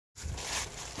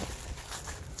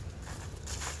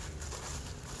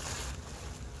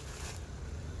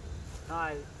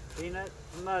Hi, Peanut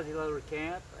from Muzzleloader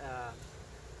Camp.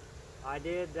 I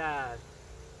did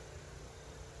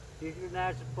Future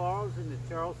National Falls in the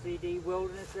Charles C.D.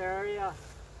 Wilderness area.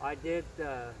 I did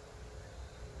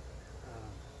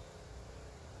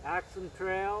Axum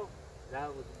Trail.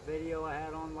 That was the video I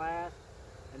had on last.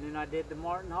 And then I did the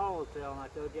Martin Hollow Trail, and I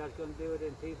told you I was going to do it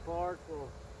in 2 parts. Well,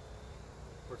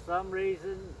 for some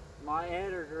reason, my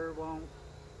editor won't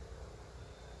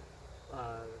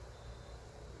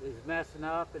is messing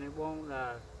up, and it won't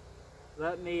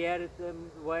let me edit them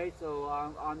away, so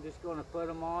I'm just going to put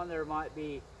them on. There might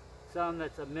be some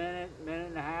that's a minute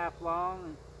and a half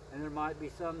long, and there might be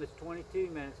some that's 22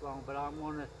 minutes long, but I'm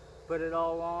going to put it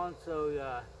all on so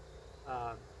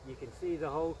you can see the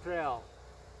whole trail.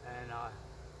 And I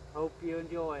hope you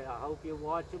enjoy it. I hope you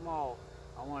watch them all.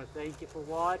 I want to thank you for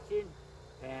watching,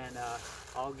 and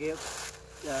I'll get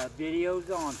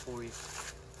videos on for you.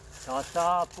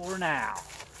 Ta-ta for now.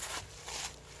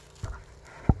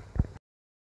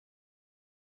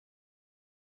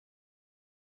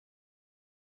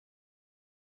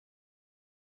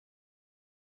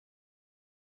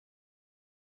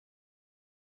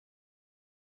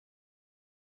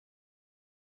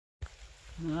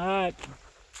 Alright,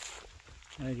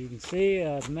 as you can see,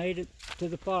 I've made it to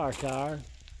the fire tower.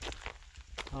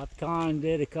 I've climbed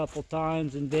it a couple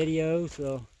times in video,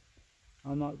 so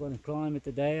I'm not going to climb it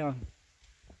today.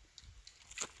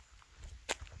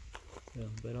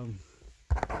 But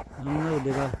I don't know,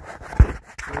 did I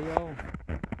show y'all?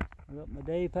 I got my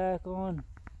day pack on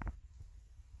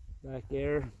back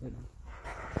there, but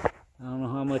I don't know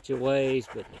how much it weighs,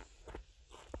 but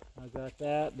I got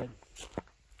that. But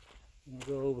I'll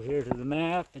go over here to the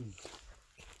map and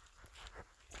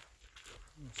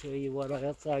I'll show you what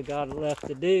else I got left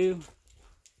to do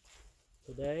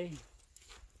today.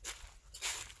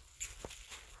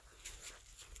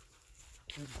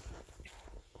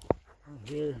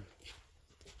 Here,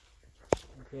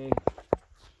 okay,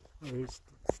 here's,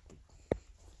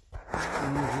 I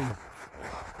don't know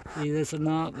if you see this or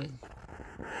not, but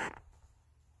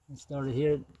I started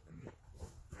here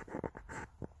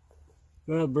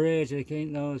at a bridge. I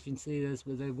can't know if you can see this,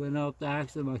 but they went up the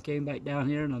Axum. I came back down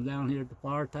here, and I'm down here at the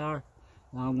fire tower.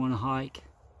 Now I'm going to hike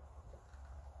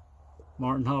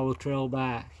Martin Hollow Trail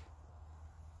back.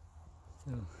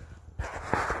 So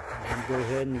I'm going to go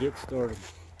ahead and get started.